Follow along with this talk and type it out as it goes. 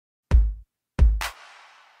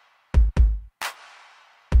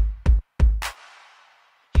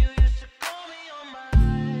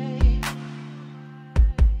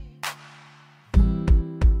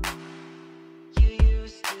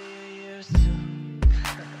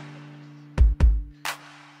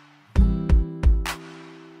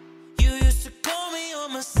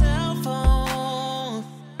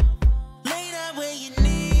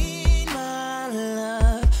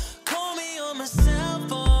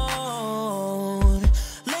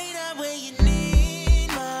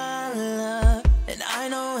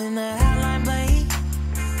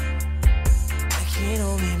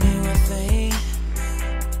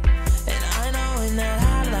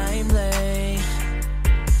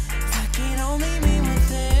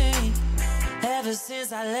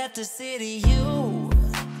since I left the city, you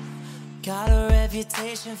got a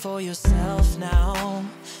reputation for yourself now.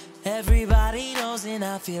 Everybody knows and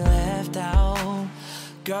I feel left out.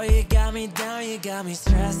 Girl, you got me down, you got me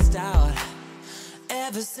stressed out.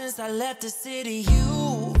 Ever since I left the city,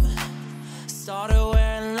 you started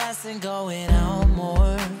wearing less and going out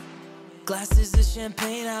more. Glasses of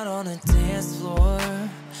champagne out on the dance floor,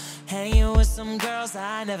 hanging with some girls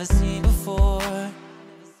I never seen before.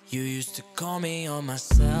 You used to call me on my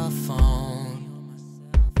cell phone,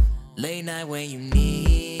 late night when you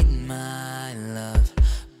need my love.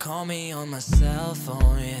 Call me on my cell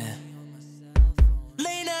phone, yeah.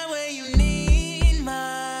 Late night when you need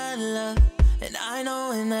my love. And I know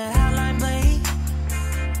when that hotline bling,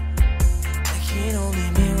 that can only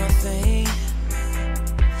mean one thing.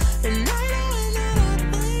 And I know when that hotline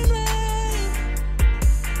bling,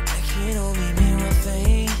 that can only mean one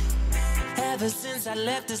thing. Ever since I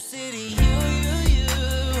left the city,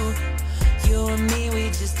 you and me, we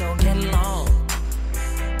just don't get along.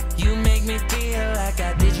 You make me feel like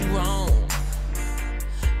I did you wrong,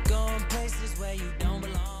 going places where you don't